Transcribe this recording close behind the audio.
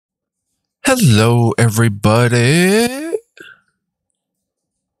Hello, everybody.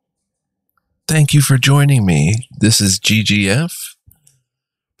 Thank you for joining me. This is GGF,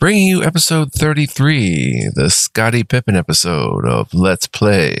 bringing you episode 33, the Scottie Pippen episode of Let's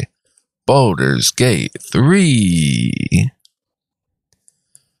Play Baldur's Gate 3.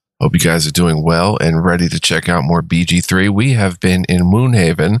 Hope you guys are doing well and ready to check out more BG3. We have been in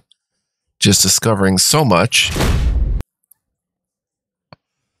Moonhaven, just discovering so much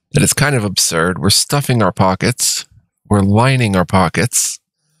that it's kind of absurd. We're stuffing our pockets. We're lining our pockets.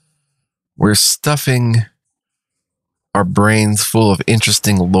 We're stuffing our brains full of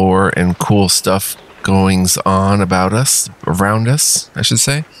interesting lore and cool stuff goings on about us, around us, I should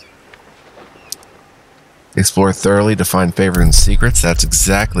say. Explore thoroughly to find favorites and secrets. That's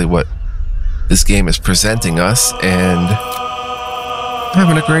exactly what this game is presenting us, and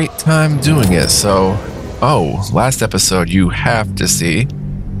having a great time doing it. So, last episode you have to see.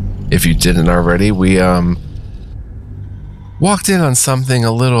 If you didn't already, we walked in on something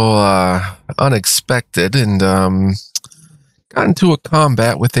a little unexpected and got into a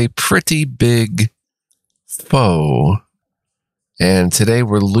combat with a pretty big foe. And today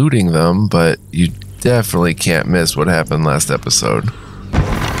we're looting them, but you definitely can't miss what happened last episode.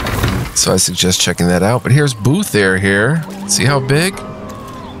 So I suggest checking that out. But here's Baldur here. See how big?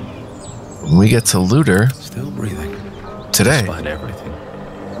 When we get to Looter still breathing today. Despite everything.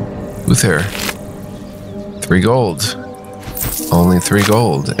 Uther, 3 gold, only 3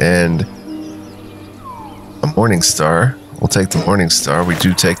 gold, and a Morning Star. We'll take the Morning Star. We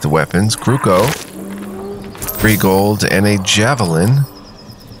do take the weapons. Gruko, 3 gold, and a Javelin.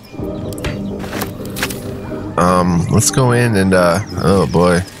 Let's go in and, oh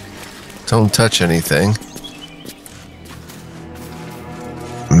boy, don't touch anything.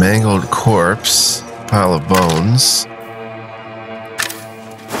 Mangled corpse, pile of bones.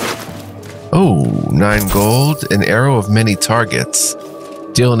 Oh, 9 gold, an arrow of many targets.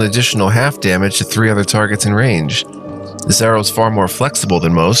 Deal an additional half damage to 3 other targets in range. This arrow is far more flexible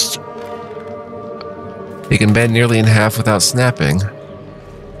than most. It can bend nearly in half without snapping.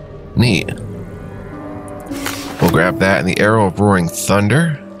 Neat. We'll grab that, and the arrow of roaring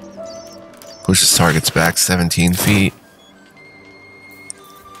thunder. Pushes targets back 17 feet.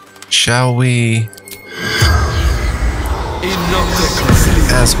 Shall we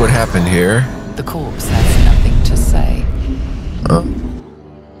ask what happened here? The corpse has nothing to say. Oh,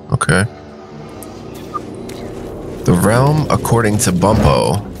 okay. The realm according to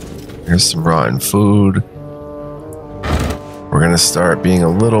Bumpo. Here's some rotten food. We're gonna start being a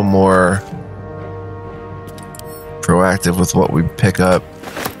little more proactive with what we pick up.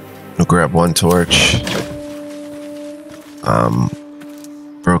 We'll grab 1 torch.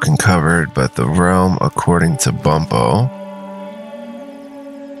 Broken cupboard, but the realm according to Bumpo.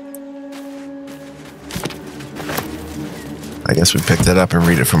 I guess we picked it up and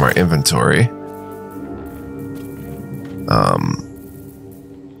read it from our inventory.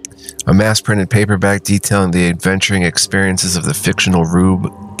 A mass-printed paperback detailing the adventuring experiences of the fictional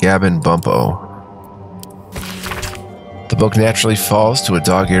rube Gavin Bumpo. The book naturally falls to a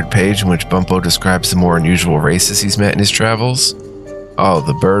dog-eared page in which Bumpo describes the more unusual races he's met in his travels. Oh,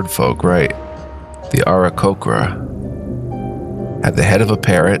 the bird folk, right. The Arakokra. Had the head of a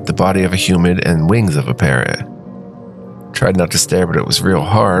parrot, the body of a human, and wings of a parrot. Tried not to stare, but it was real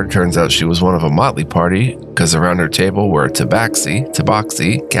hard. Turns out she was one of a motley party, because around her table were a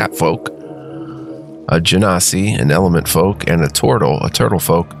tabaxi, cat folk, a genasi, an element folk, and a turtle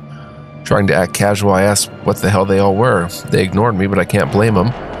folk. Trying to act casual, I asked what the hell they all were. They ignored me, but I can't blame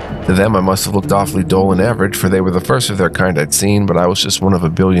them. To them, I must have looked awfully dull and average, for they were the first of their kind I'd seen, but I was just one of a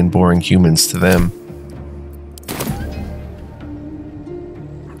billion boring humans to them.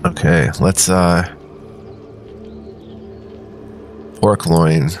 Okay, let's, pork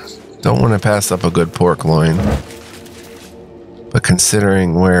loin. Don't want to pass up a good pork loin. But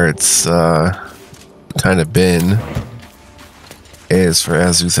considering where it's, kind of been, A is for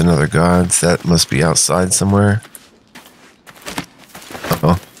Azuth and other gods. That must be outside somewhere.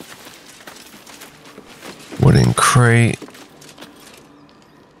 Uh-oh. Wooden crate.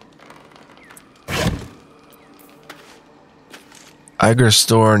 Iger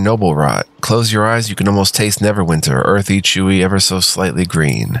Store Noble Rot. Close your eyes, you can almost taste Neverwinter, earthy, chewy, ever so slightly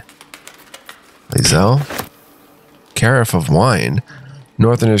green. Lae'zel. Carafe of wine.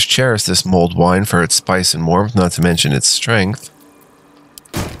 Northerners cherish this mulled wine for its spice and warmth, not to mention its strength.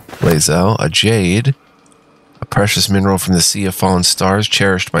 Lae'zel. A jade. A precious mineral from the Sea of Fallen Stars,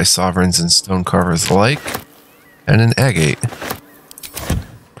 cherished by sovereigns and stone carvers alike. And an agate.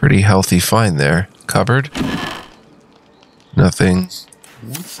 Pretty healthy find there. Cupboard. Nothing.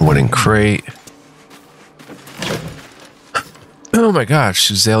 Wooden crate. Oh my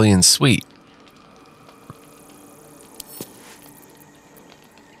gosh, Suzalian Sweet.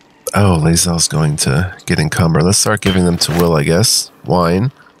 Oh, Lae'zel's going to get encumbered. Let's start giving them to Will, I guess.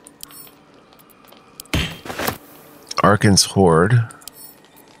 Wine. Arkan's Hoard.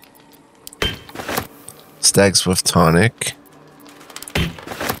 Stag Swift Tonic.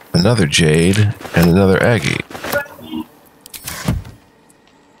 Another Jade. And another Agate.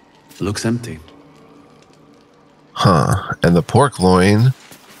 Looks empty. Huh. And the pork loin,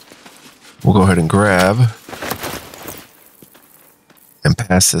 we'll go ahead and grab. And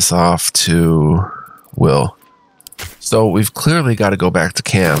pass this off to Will. So we've clearly got to go back to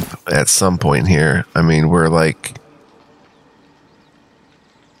camp at some point here. I mean, we're like...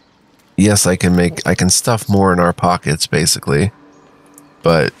 Yes, I can stuff more in our pockets, basically.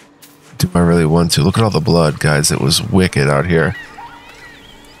 But do I really want to? Look at all the blood, guys. It was wicked out here.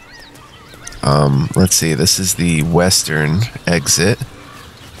 Let's see. This is the western exit.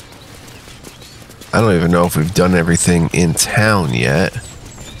 I don't even know if we've done everything in town yet.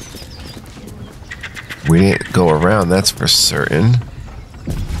 We didn't go around, that's for certain.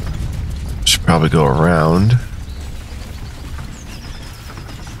 Should probably go around.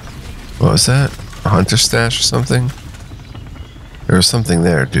 What was that? A hunter stash or something? There was something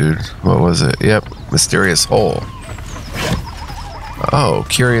there, dude. What was it? Yep, mysterious hole. Oh,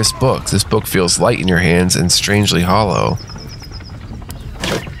 curious book. This book feels light in your hands and strangely hollow.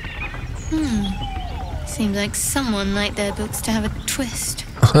 Seems like someone liked their books to have a twist.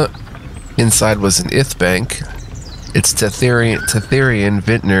 Inside was an Ithbank. It's Tetherian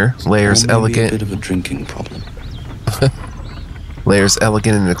Vintner. Layers elegant. A bit of a drinking problem. Layers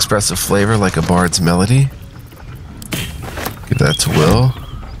elegant and expressive flavor like a bard's melody. Give that to Will.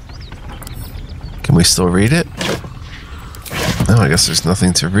 Can we still read it? No, I guess there's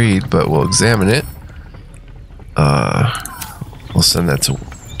nothing to read, but we'll examine it. We'll send that to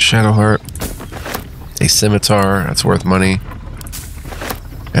Shadowheart. A scimitar, that's worth money.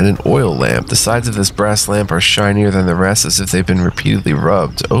 And an oil lamp. The sides of this brass lamp are shinier than the rest, as if they've been repeatedly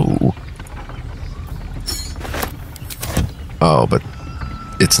rubbed. Oh. Oh, but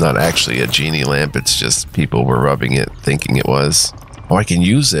it's not actually a genie lamp. It's just people were rubbing it, thinking it was. Oh, I can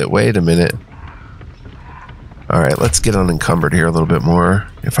use it. Wait a minute. Alright, let's get unencumbered here a little bit more,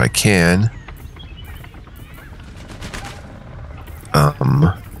 if I can.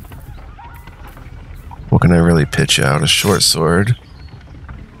 What can I really pitch out? A short sword.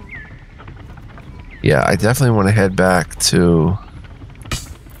 Yeah, I definitely want to head back to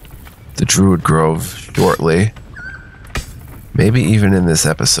the Druid Grove shortly. Maybe even in this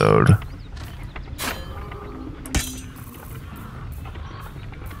episode.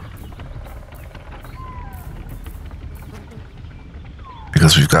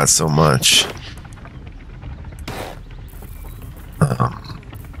 Because we've got so much.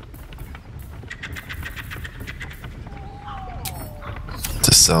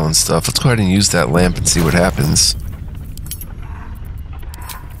 To sell and stuff. Let's go ahead and use that lamp and see what happens.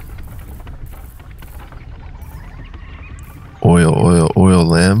 Oil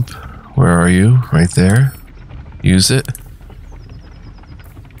lamp. Where are you? Right there. Use it.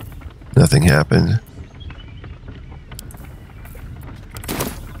 Nothing happened.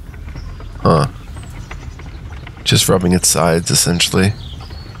 Huh. Just rubbing its sides, essentially.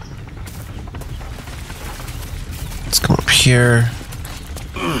 Let's come up here.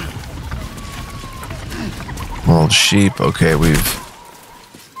 Mauled sheep. Okay, we've...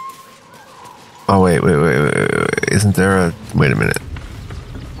 Oh, wait. Isn't there a... Wait a minute.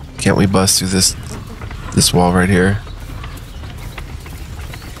 Can't we bust through this wall right here?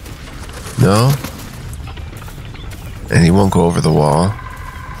 No? And he won't go over the wall.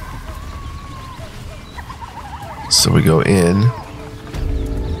 So we go in.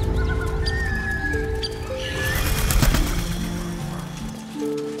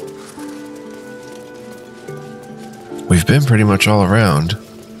 We've been pretty much all around.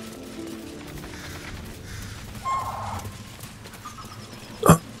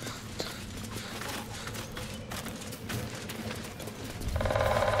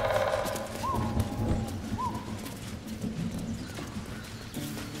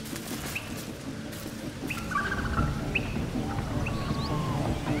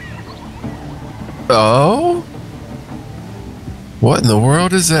 Oh? What in the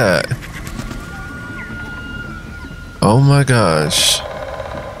world is that? Oh my gosh.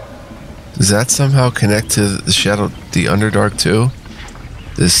 Does that somehow connect to the Underdark too?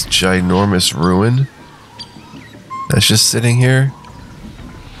 This ginormous ruin that's just sitting here?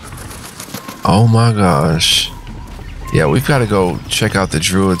 Oh my gosh. Yeah, we've got to go check out the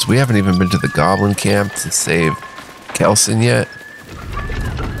druids. We haven't even been to the goblin camp to save Kelson yet.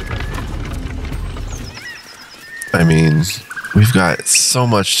 I mean, we've got so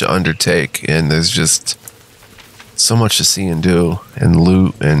much to undertake, and there's just so much to see and do and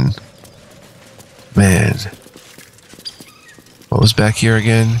loot, and man. What was back here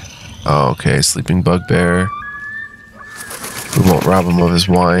again? Oh, okay, sleeping bugbear. We won't rob him of his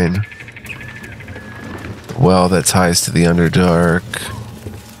wine. Well, that ties to the Underdark.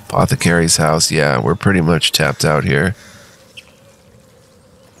 Apothecary's house. Yeah, we're pretty much tapped out here.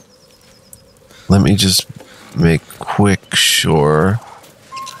 Let me just make quick sure.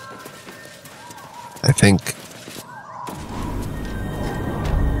 I think...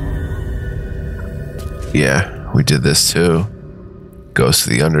 yeah, we did this too. Goes to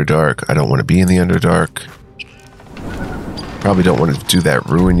the Underdark. I don't want to be in the Underdark. Probably don't want to do that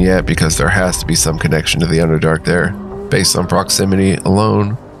ruin yet because there has to be some connection to the Underdark there based on proximity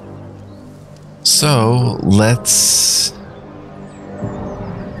alone. So let's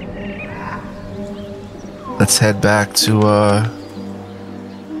head back to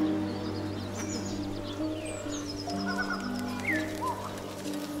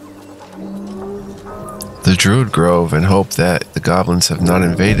the Druid Grove and hope that the goblins have not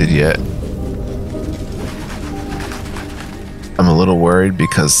invaded yet. I'm a little worried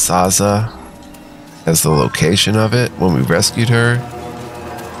because Saza has the location of it when we rescued her.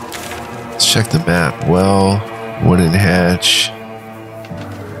 Let's check the map. Well, Wooden Hatch,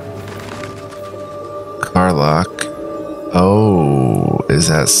 Carlock. Oh, is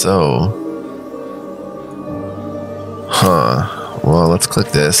that so? Huh. Well, let's click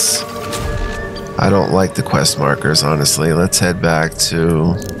this. I don't like the quest markers, honestly. Let's head back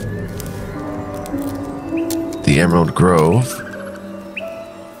to the Emerald Grove.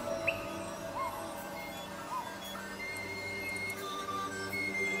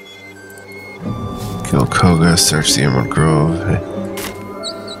 Kill Koga, search the Emerald Grove.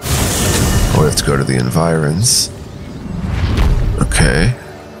 Oh, we have to go to the environs. Okay.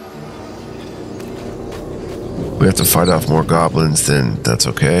 We have to fight off more goblins, then that's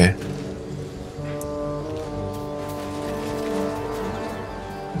okay.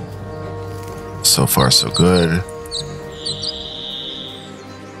 So far, so good.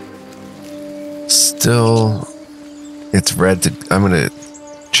 Still, it's red to... I'm gonna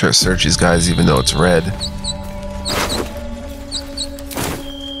search these guys even though it's red.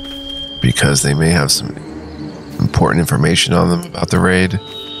 Because they may have some important information on them about the raid.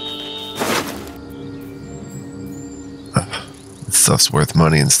 Stuff's worth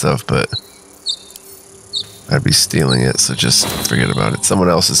money and stuff, but I'd be stealing it, so just forget about it. Someone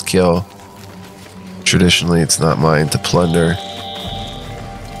else's kill. Traditionally, it's not mine to plunder.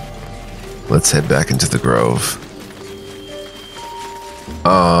 Let's head back into the grove.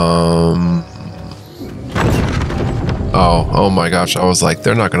 Oh my gosh, I was like,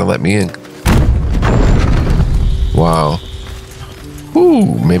 they're not gonna let me in. Wow.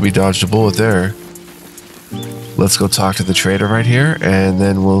 Ooh, maybe dodged a bullet there. Let's go talk to the trader right here, and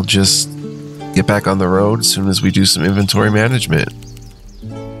then we'll just get back on the road as soon as we do some inventory management.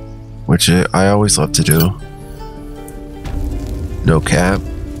 Which I always love to do. No cap.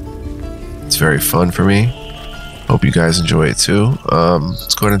 It's very fun for me. Hope you guys enjoy it too.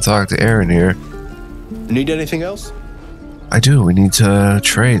 Let's go ahead and talk to Aaron here. Need anything else? I do. We need to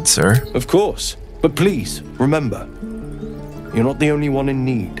trade, sir. Of course. But please, remember, you're not the only one in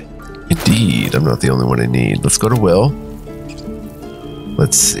need. Indeed, I'm not the only one in need. Let's go to Will.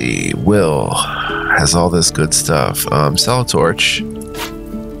 Let's see. Will has all this good stuff. Sell a torch.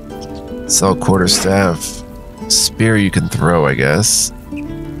 Sell quarterstaff. Spear you can throw, I guess.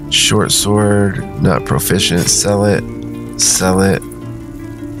 Short sword, not proficient. Sell it. Sell it.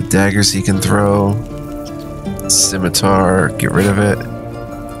 The daggers he can throw. Scimitar, get rid of it.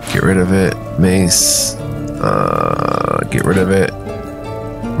 Get rid of it. Mace, get rid of it.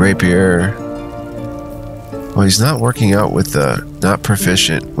 Rapier. Well, he's not working out with the not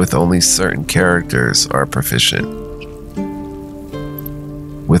proficient, with only certain characters are proficient.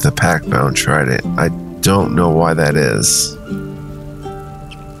 With a pack-bound trident. I don't know why that is.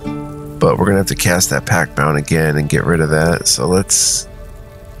 But we're going to have to cast that pack-bound again and get rid of that. So let's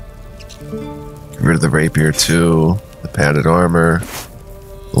get rid of the rapier too. The padded armor.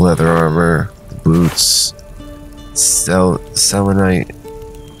 The leather armor. The boots. Selenite.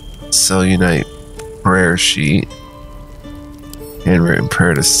 Cellunite prayer sheet. Handwritten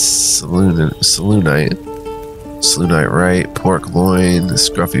prayer to Selunite. Selunite right, pork loin, the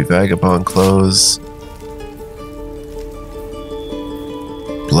scruffy vagabond clothes,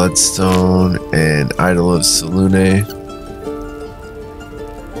 bloodstone, and idol of Selune.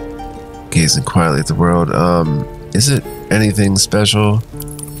 Gazing quietly at the world. Is it anything special?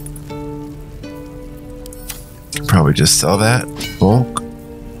 Probably just sell that. Bulk.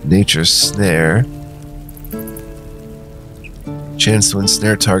 Nature's snare. Chance to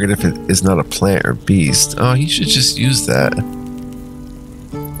ensnare target if it is not a plant or beast. Oh, he should just use that.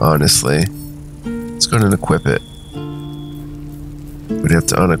 Honestly. Let's go ahead and equip it. We'd have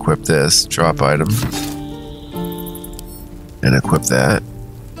to unequip this. Drop item. And equip that.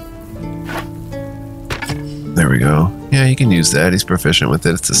 There we go. Yeah, he can use that. He's proficient with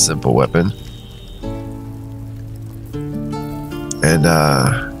it. It's a simple weapon. And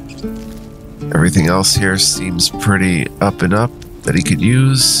everything else here seems pretty up and up that he could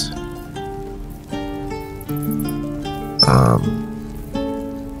use.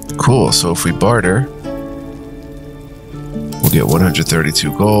 Cool. So if we barter, we'll get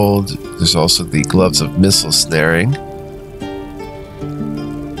 132 gold. There's also the gloves of missile snaring,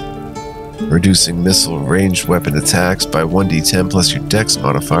 reducing missile ranged weapon attacks by 1d10 plus your dex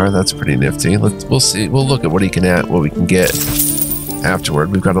modifier. That's pretty nifty. We'll see. We'll look at what he can add, what we can get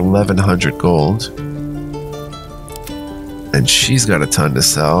afterward. We've got 1100 gold, and she's got a ton to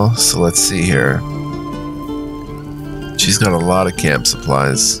sell. So let's see here. She's got a lot of camp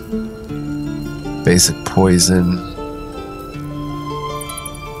supplies. Basic poison.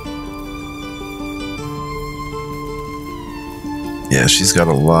 Yeah, she's got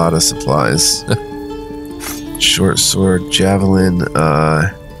a lot of supplies. Short sword, javelin.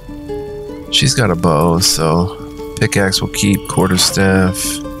 She's got a bow, so pickaxe will keep. Quarterstaff.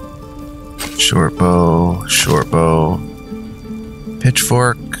 Short bow.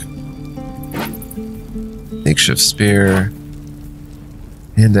 Pitchfork. Makeshift spear.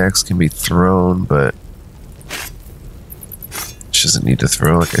 Hand axe can be thrown, but she doesn't need to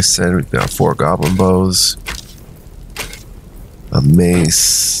throw. Like I said, we've got 4 goblin bows. A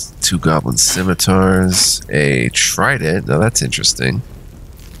mace, 2 goblin scimitars, a trident. Now that's interesting.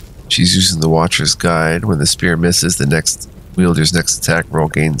 She's using the Watcher's Guide. When the spear misses, the next wielder's next attack roll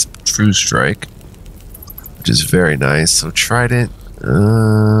gains True Strike, which is very nice. So trident,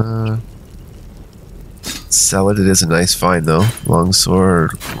 sell it. It is a nice find though. Long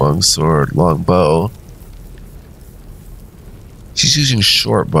sword, long bow. She's using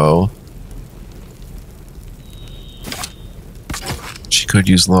short bow. She could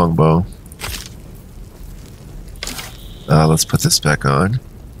use longbow. Let's put this back on.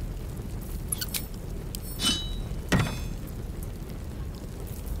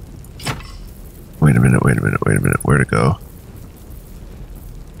 Wait a minute. Where'd it go?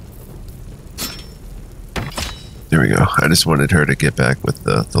 There we go. I just wanted her to get back with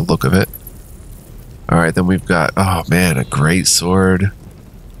the look of it. Alright, then we've got, oh man, a great sword,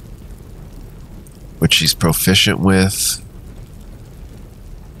 which she's proficient with.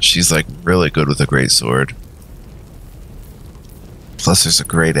 She's like really good with a great sword. Plus there's a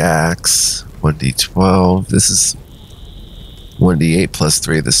great axe. 1d12. This is 1d8 plus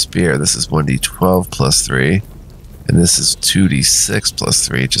 3 of the spear. This is 1d12 plus 3. And this is 2d6 plus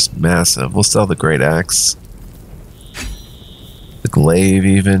 3. Just massive. We'll sell the great axe. The glaive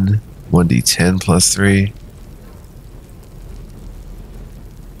even. 1d10 plus 3.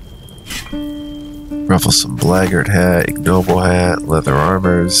 Rufflesome blackguard hat, ignoble hat, leather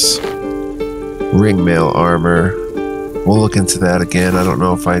armors, ringmail armor. We'll look into that again. I don't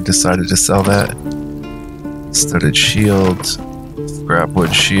know if I decided to sell that. Studded shield,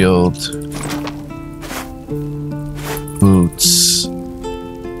 scrapwood shield, boots,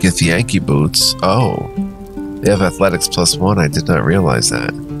 Githyanki boots. Oh, they have athletics +1. I did not realize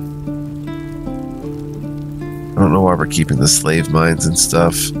that. I don't know why we're keeping the slave mines and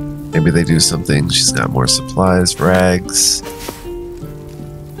stuff. Maybe they do something. She's got more supplies, rags,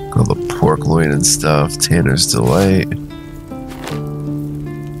 all the pork loin and stuff, Tanner's Delight.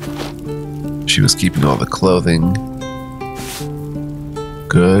 She was keeping all the clothing.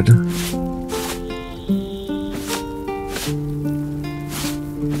 Good.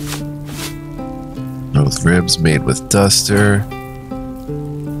 Both ribs made with duster.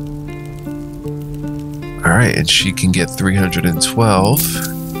 Alright, and she can get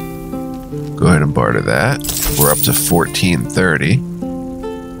 312. Go ahead and barter that. We're up to 1430.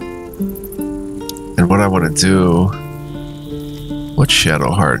 And what I want to do... What's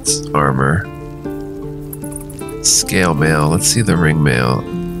Shadowheart's armor? Scale mail. Let's see the ring mail.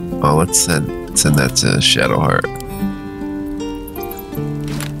 Oh, let's send that to Shadowheart.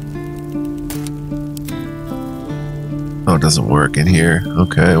 Oh, it doesn't work in here.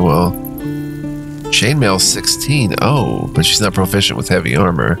 Okay, well... Chainmail 16. Oh, but she's not proficient with heavy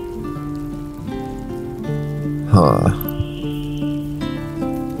armor. Huh.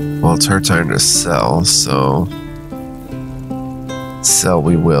 Well, it's her turn to sell, so sell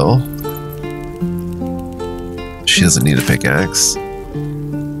we will. She doesn't need a pickaxe.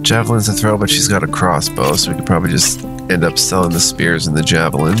 Javelins to throw, but she's got a crossbow, so we could probably just end up selling the spears and the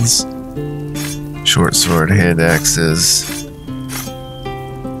javelins. Short sword, hand axes,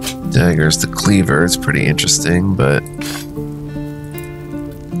 daggers to cleaver. It's pretty interesting, but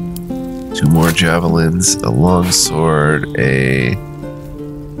 2 more javelins, a long sword, a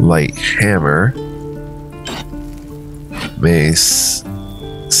light hammer, mace,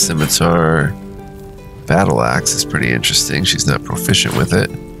 scimitar, battle axe is pretty interesting. She's not proficient with it.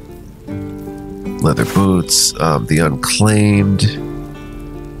 Leather boots, the unclaimed,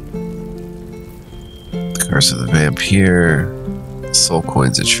 the curse of the vampire, soul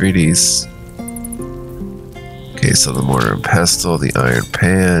coins and treaties. Okay, so the mortar and pestle, the iron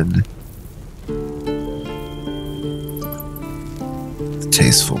pan, the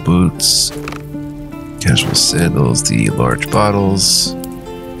tasteful boots, casual sandals, the large bottles.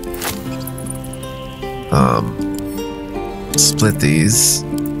 Split these.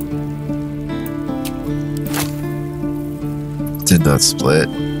 Did not split.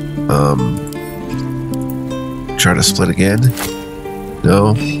 Try to split again.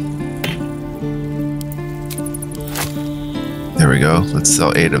 No. There we go. Let's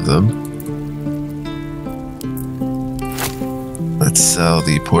sell 8 of them. Let's sell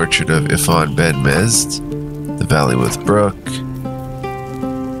the portrait of Ifan Ben Mezd, the Valley with Brook.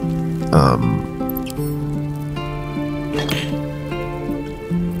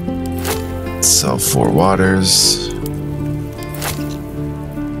 Sell 4 waters.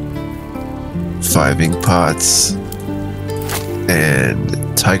 5 ink pots.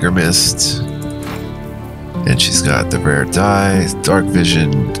 And Tiger Mist. And she's got the rare dye, dark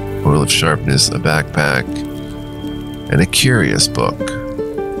vision, oil of sharpness, a backpack, and a curious book,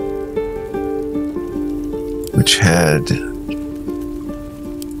 which had,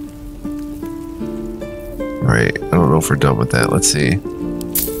 right, I don't know if we're done with that. Let's see.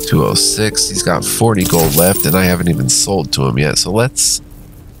 206. He's got 40 gold left, and I haven't even sold to him yet. So let's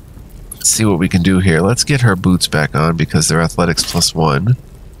see what we can do here. Let's get her boots back on because they're athletics +1.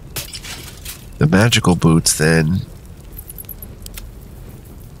 The magical boots then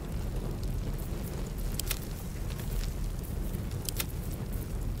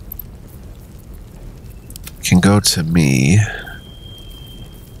can go to me,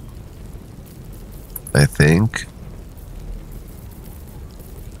 I think.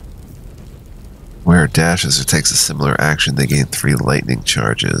 Where it dashes or takes a similar action, they gain 3 lightning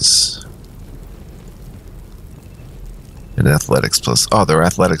charges. And athletics plus... Oh, they're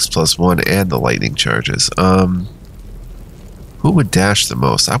athletics +1 and the lightning charges. Who would dash the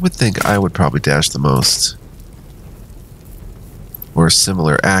most? I would think I would probably dash the most. Or a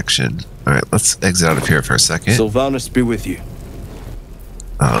similar action. Alright, let's exit out of here for a second. Sylvanus be with you.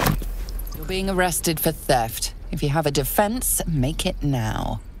 You're being arrested for theft. If you have a defense, make it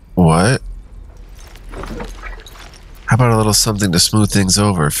now. What? How about a little something to smooth things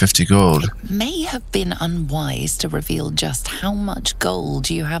over? 50 gold. May have been unwise to reveal just how much gold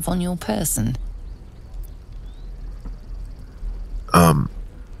you have on your person.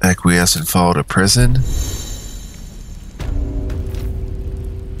 Acquiesce and fall to prison?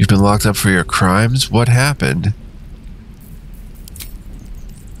 You've been locked up for your crimes? What happened?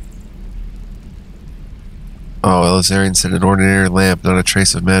 Oh, Elizarian said an ordinary lamp, not a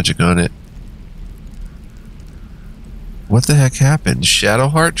trace of magic on it. What the heck happened?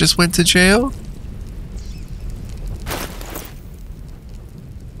 Shadowheart just went to jail?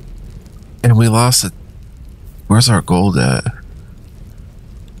 And we lost it. Where's our gold at?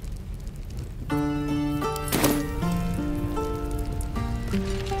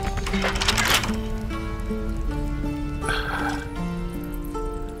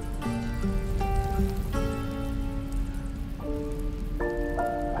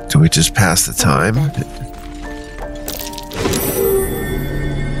 Do we just pass the time?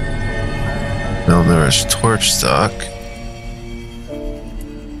 Malnourished torch stock.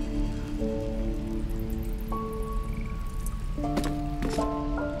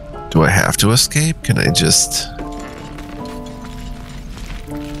 Do I have to escape? Can I just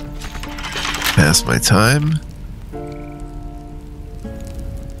pass my time?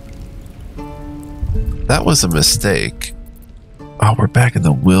 That was a mistake. Oh, we're back in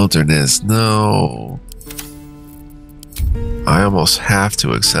the wilderness. No. I almost have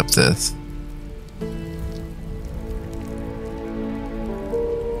to accept this.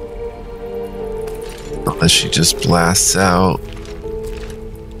 Unless she just blasts out.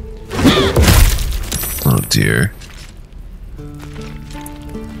 Oh dear.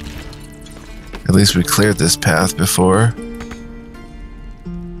 At least we cleared this path before.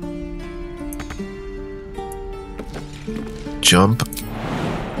 Jump.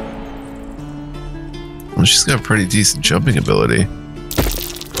 Well, she's got a pretty decent jumping ability.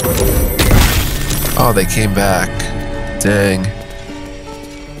 Oh, they came back. Dang.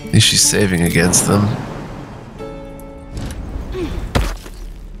 At least she's saving against them.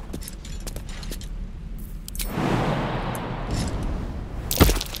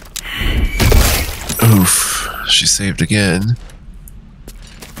 Oof. She saved again.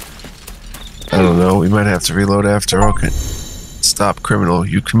 I don't know. We might have to reload after all. Stop, criminal.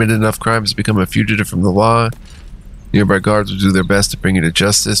 You committed enough crimes to become a fugitive from the law. Nearby guards will do their best to bring you to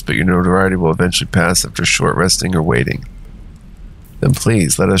justice, but your notoriety will eventually pass after short resting or waiting. Then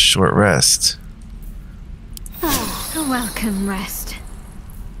please, let us short rest. Oh, a welcome rest.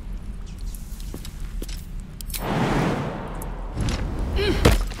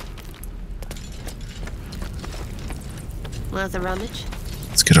 Worth a rummage?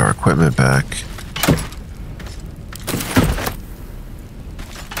 Let's get our equipment back.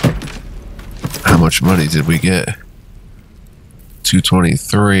 How much money did we get?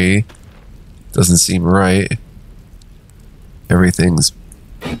 223. Doesn't seem right. Everything's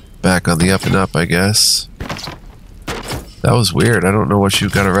back on the up and up, I guess. That was weird. I don't know what you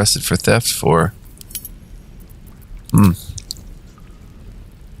got arrested for theft for.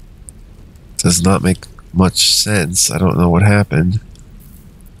 Does not make much sense. I don't know what happened.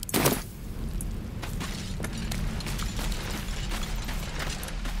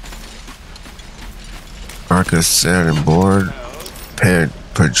 Arca Saturn board.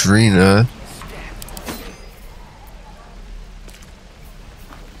 Padrina.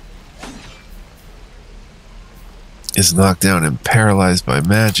 Is knocked down and paralyzed by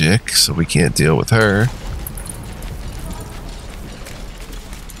magic, so we can't deal with her.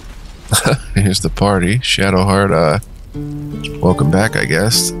 Here's the party. Shadowheart, welcome back, I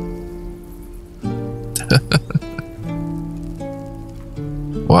guess.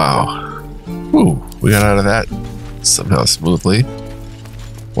 Wow. Ooh, we got out of that somehow smoothly.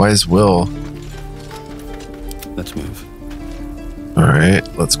 Why is Will? Let's move.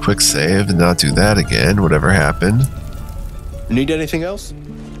 Alright, let's quick save and not do that again, whatever happened. Need anything else?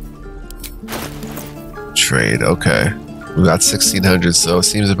 Trade, okay. We got 1600, so it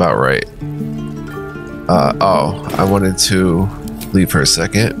seems about right. Oh, I wanted to leave her a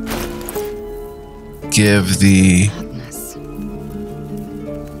second. Give the...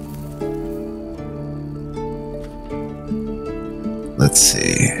 Let's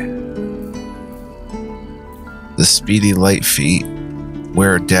see. The speedy light feat,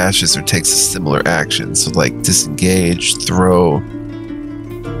 where it dashes or takes a similar action. So like disengage, throw,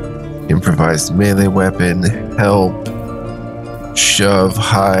 improvised melee weapon, help, shove,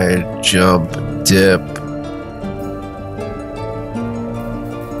 hide, jump, dip.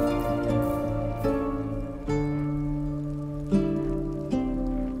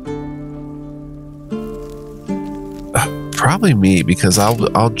 Probably me, because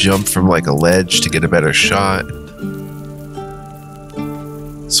I'll jump from like a ledge to get a better shot.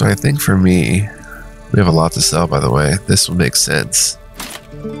 So I think for me, we have a lot to sell, by the way. This will make sense.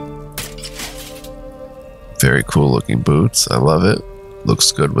 Very cool looking boots. I love it.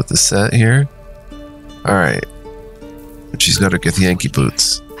 Looks good with the set here. Alright. But she's got to get the Yankee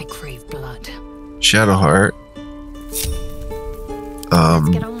boots. I crave blood. Shadowheart. Let's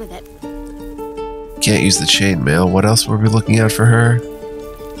get on with it. Can't use the chainmail. What else were we looking at for her?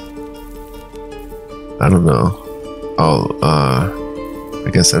 I don't know. Oh, I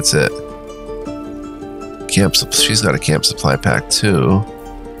guess that's it. She's got a camp supply pack too.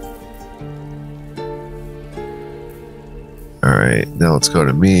 Alright, now let's go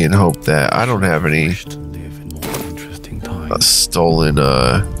to me and hope that I don't have any stolen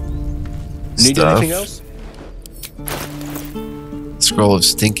Need stuff. anything else? Scroll of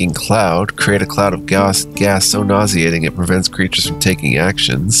Stinking Cloud. Create a cloud of gas so nauseating it prevents creatures from taking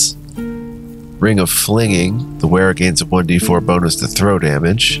actions. Ring of Flinging. The wearer gains a 1d4 bonus to throw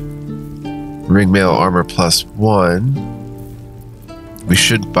damage. Ringmail armor +1. We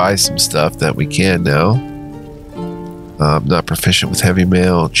should buy some stuff that we can now. Not proficient with heavy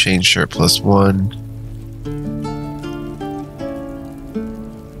mail. Chain shirt +1.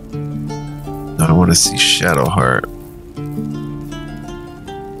 I want to see Shadowheart.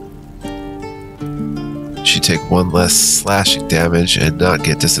 She take 1 less slashing damage and not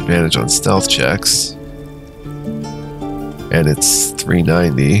get disadvantage on stealth checks. And it's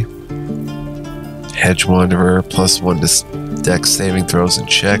 390. Hedge Wanderer +1 to dex saving throws and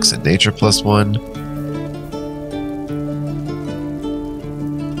checks, and nature +1.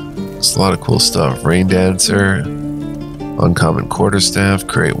 There's a lot of cool stuff. Rain Dancer, Uncommon Quarterstaff,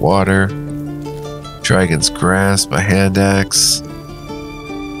 Create Water, Dragon's Grasp, a Hand Axe,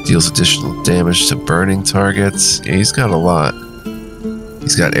 deals additional damage to burning targets. Yeah, he's got a lot.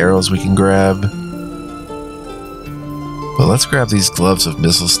 He's got arrows we can grab. But let's grab these gloves of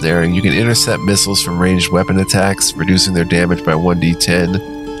missile snaring. You can intercept missiles from ranged weapon attacks, reducing their damage by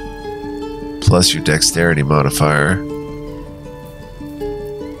 1d10, plus your dexterity modifier.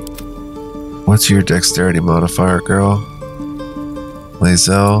 What's your dexterity modifier, girl?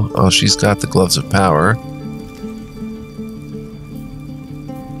 Lae'zel? Oh, she's got the gloves of power.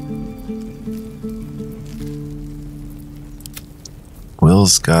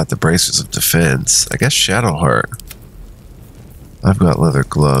 Will's got the bracers of defense. I guess Shadowheart. I've got leather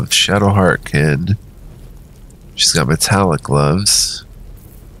gloves. Shadowheart can. She's got metallic gloves.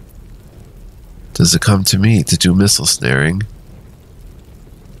 Does it come to me to do missile snaring?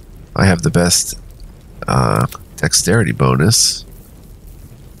 I have the best dexterity bonus.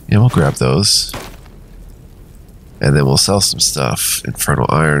 Yeah, we'll grab those. And then we'll sell some stuff. Infernal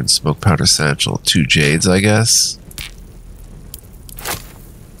Iron, Smoke Powder Satchel, 2 Jades, I guess.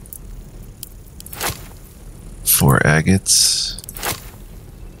 4 agates.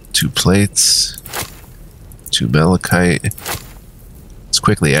 2 plates. 2 malachite. It's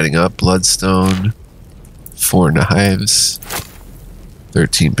quickly adding up. Bloodstone. 4 knives.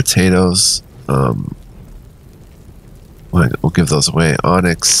 13 potatoes. We'll give those away.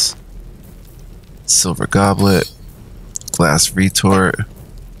 Onyx. Silver goblet. Glass retort.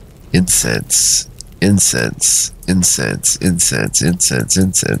 Incense. Incense. Incense. Incense. Incense.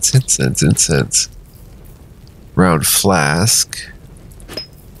 Incense. Incense. Incense. Round flask.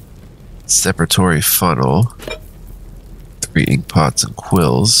 Separatory funnel. 3 ink pots and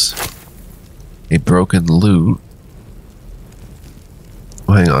quills. A broken lute.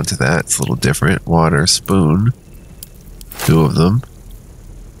 We'll hang on to that. It's a little different. Water spoon. 2 of them.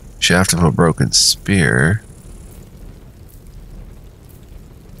 Shaft of a broken spear.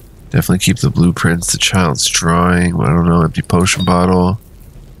 Definitely keep the blueprints. The child's drawing. I don't know. Empty potion bottle.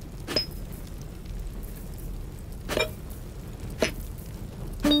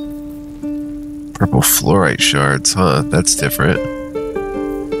 Purple fluorite shards, huh? That's different.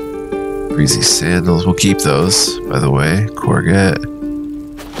 Breezy sandals. We'll keep those, by the way. Courgette.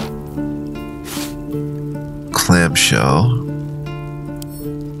 Clamshell.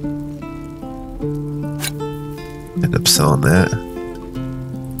 End up selling that.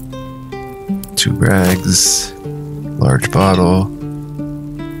 2 rags. Large bottle.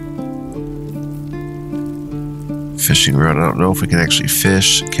 Fishing rod. I don't know if we can actually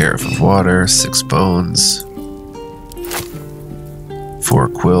fish. Carafe of water. 6 bones. 4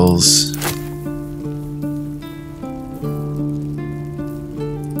 quills.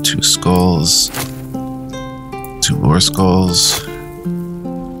 2 skulls. 2 more skulls.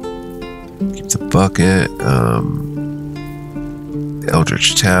 Keep the bucket.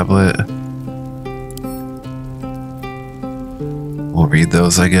 Eldritch tablet. We'll read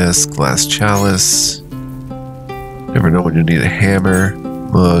those, I guess. Glass chalice. Never know when you need a hammer.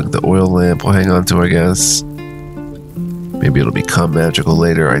 Mug. The oil lamp we'll hang on to, I guess. Maybe it'll become magical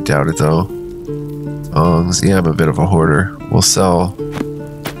later. I doubt it, though. Tongs. Yeah, I'm a bit of a hoarder. We'll sell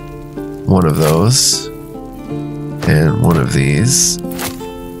 1 of those. And 1 of these.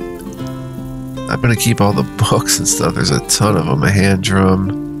 I'm going to keep all the books and stuff. There's a ton of them. A hand drum.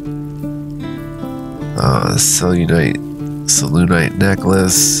 Selunite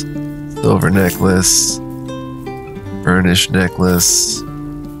necklace. Silver necklace. Burnished necklace.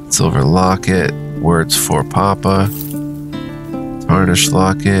 Silver locket. Words for Papa. Tarnished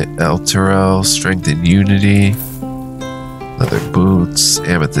locket. El Terrell. Strength and unity. Leather boots.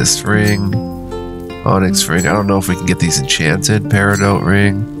 Amethyst ring. Onyx ring. I don't know if we can get these enchanted. Peridot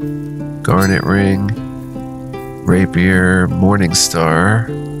ring. Garnet ring. Rapier. Morning star.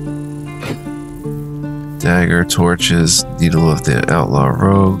 Dagger. Torches. Needle of the outlaw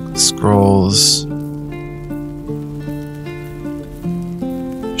rogue. Scrolls.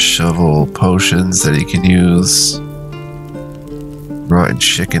 Shovel. Potions that he can use. Rotten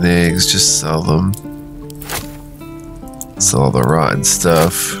chicken eggs. Just sell them. Sell all the rotten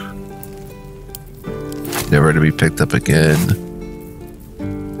stuff. Never to be picked up again.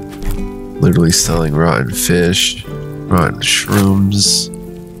 Literally selling rotten fish, rotten shrooms,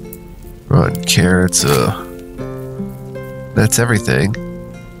 rotten carrots. That's everything.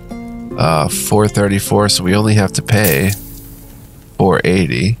 434, so we only have to pay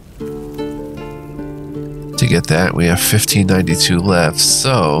 480 to get that. We have 1592 left,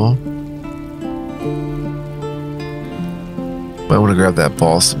 so Might want to grab that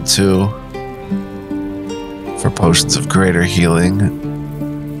balsam too for potions of greater healing.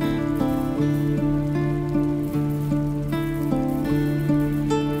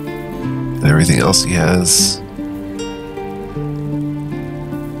 And everything else he has.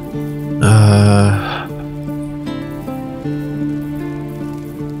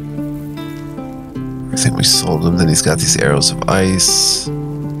 I think we sold him. Then he's got these arrows of ice,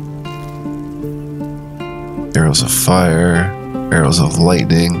 arrows of fire, arrows of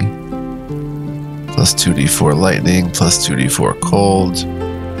lightning, plus 2d4 lightning, plus 2d4 cold,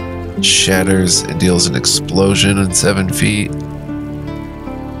 shatters and deals an explosion in 7 feet.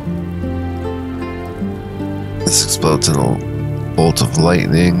 This explodes in a bolt of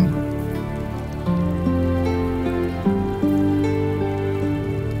lightning.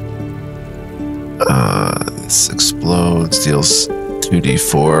 This explodes, deals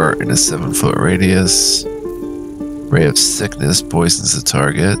 2d4 in a 7-foot radius. Ray of sickness poisons the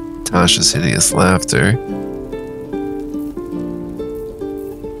target. Tasha's hideous laughter.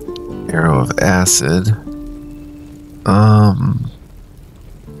 Arrow of acid.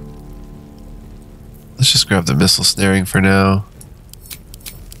 Let's just grab the missile snaring for now.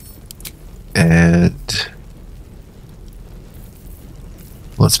 And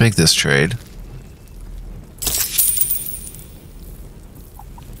let's make this trade.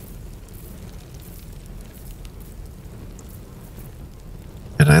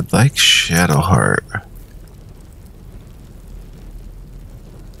 And I'd like Shadowheart.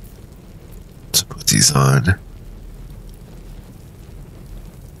 Let's put these on.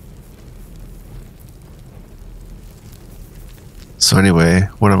 So anyway,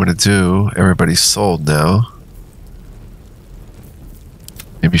 what I'm going to do, everybody's sold now.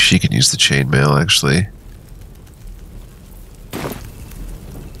 Maybe she can use the chainmail, actually.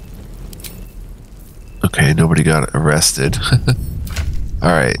 Okay, nobody got arrested.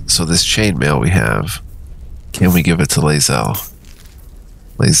 Alright, so this chainmail we have, can we give it to Lae'zel?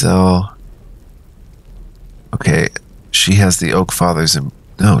 Lae'zel. Okay, she has the Oak Fathers and...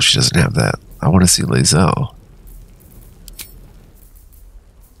 No, she doesn't have that. I want to see Lae'zel.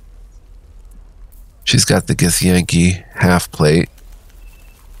 She's got the Githyanki half plate.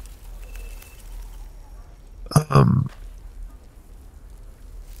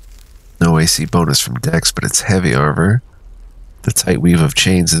 No AC bonus from Dex, but it's heavy armor. The tight weave of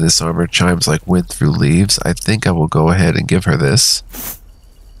chains in this armor chimes like wind through leaves. I think I will go ahead and give her this.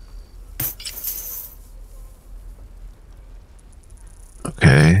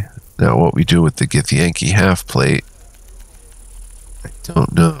 Okay, now what we do with the Githyanki half plate, I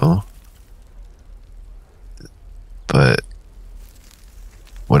don't know. But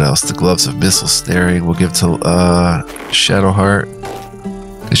what else? The gloves of missile snaring we'll give to Shadowheart,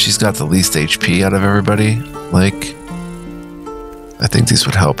 because she's got the least HP out of everybody. Like, I think these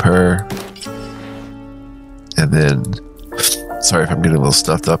would help her. And then, sorry if I'm getting a little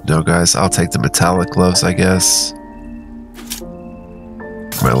stuffed up now, guys. I'll take the metallic gloves, I guess.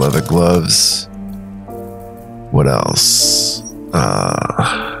 My leather gloves. What else?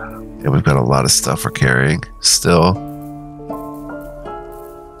 Yeah, we've got a lot of stuff we're carrying still.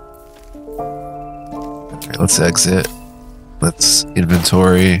 Okay, let's exit. Let's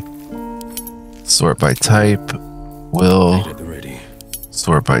inventory. Sort by type. Will.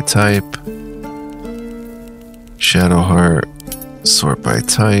 Sort by type. Shadowheart. Sort by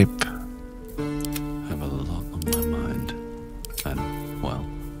type. I have a lot on my mind. And, well,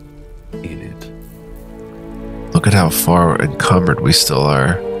 in it. Look at how far encumbered we still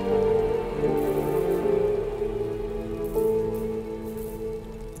are.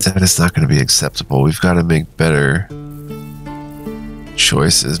 That is not going to be acceptable. We've got to make better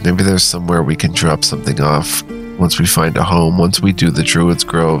choices. Maybe there's somewhere we can drop something off once we find a home. Once we do the Druid's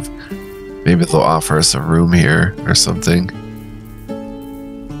Grove, maybe they'll offer us a room here or something.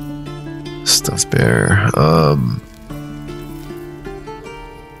 Stuffed bear. I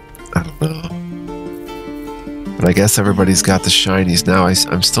don't know. But I guess everybody's got the shinies now.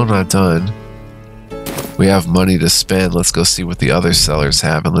 I'm still not done. We have money to spend. Let's go see what the other sellers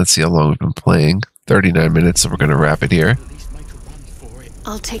have, and let's see how long we've been playing. 39 minutes, so we're going to wrap it here.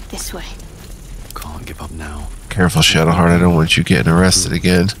 I'll take this way. Can't give up now. Careful, Shadowheart. I don't want you getting arrested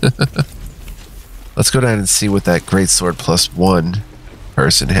again. Let's go down and see what that greatsword +1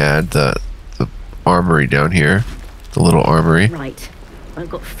 person had. The armory down here. The little armory. Right.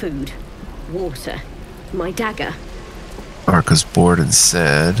 I've got food, water, my dagger. Arca's bored and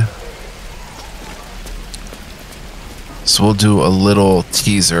sad. So we'll do a little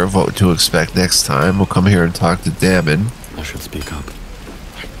teaser of what to expect next time. We'll come here and talk to Damon. I should speak up.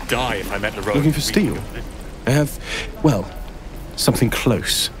 I'd die if I met the road. Looking for steel? I have, well, Something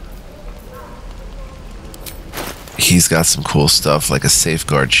close. He's got some cool stuff like a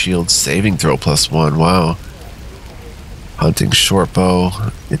safeguard shield saving throw +1. Wow. Hunting short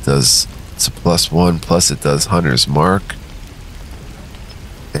bow. It's a +1 plus it does Hunter's Mark.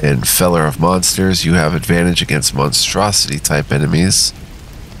 And Feller of Monsters, you have advantage against monstrosity type enemies.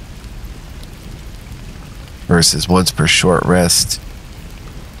 Versus once per short rest,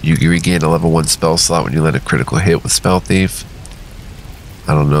 you regain a level 1 spell slot when you land a critical hit with Spell Thief.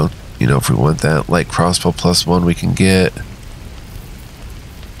 I don't know, if we want that. Light crossbow +1 we can get.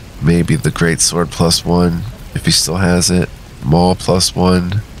 Maybe the great sword +1 if he still has it. Maul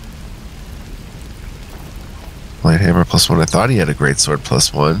 +1. Light hammer +1. I thought he had a great sword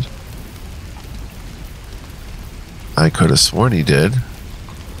 +1. I could have sworn he did.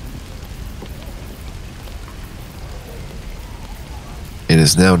 It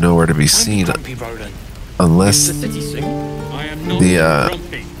is now nowhere to be seen unless the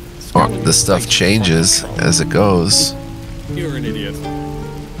stuff changes as it goes. You're an idiot.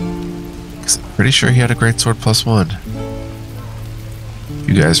 'Cause I'm pretty sure he had a great sword +1.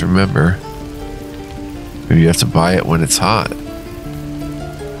 You guys remember? Maybe you have to buy it when it's hot.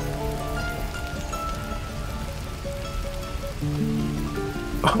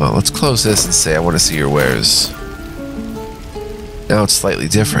 Well, let's close this and say I want to see your wares. Now it's slightly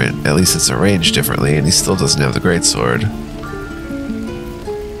different. At least it's arranged differently, and he still doesn't have the greatsword.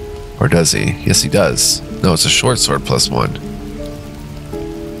 Or does he? Yes, he does. No, it's a short sword +1.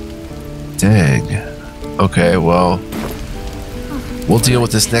 Dang. Okay, well, we'll deal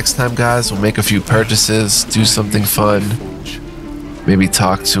with this next time, guys. We'll make a few purchases, do something fun. Maybe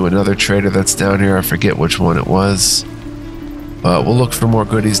talk to another trader that's down here. I forget which one it was. But we'll look for more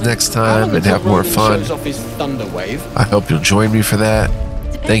goodies next time and have more fun. I hope you'll join me for that.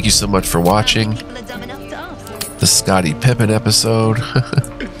 Thank you so much for watching the Scottie Pippen episode,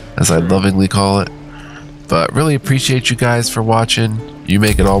 as I lovingly call it. But really appreciate you guys for watching. You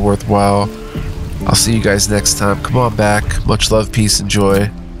make it all worthwhile. I'll see you guys next time. Come on back. Much love, peace, and joy.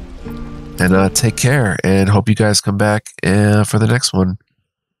 And take care. And hope you guys come back for the next one.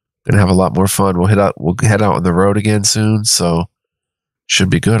 Gonna have a lot more fun. We'll head out on the road again soon, so should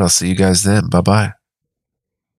be good. I'll see you guys then. Bye bye.